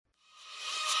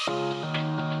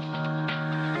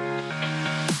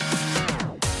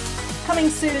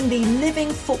Coming soon, the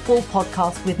Living Football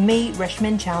podcast with me,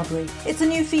 Reshmin Chowdhury. It's a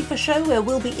new FIFA show where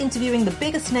we'll be interviewing the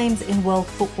biggest names in world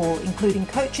football, including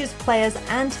coaches, players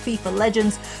and FIFA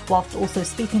legends, whilst also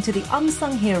speaking to the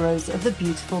unsung heroes of the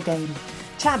beautiful game.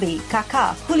 Xavi,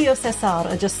 Kaká, Julio Cesar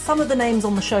are just some of the names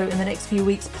on the show in the next few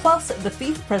weeks, plus the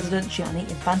FIFA president Gianni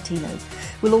Infantino.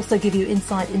 We'll also give you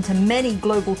insight into many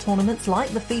global tournaments like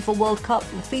the FIFA World Cup,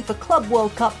 the FIFA Club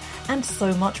World Cup, and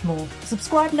so much more.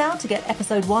 Subscribe now to get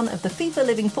episode 1 of the FIFA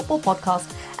Living Football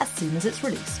podcast as soon as it's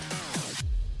released.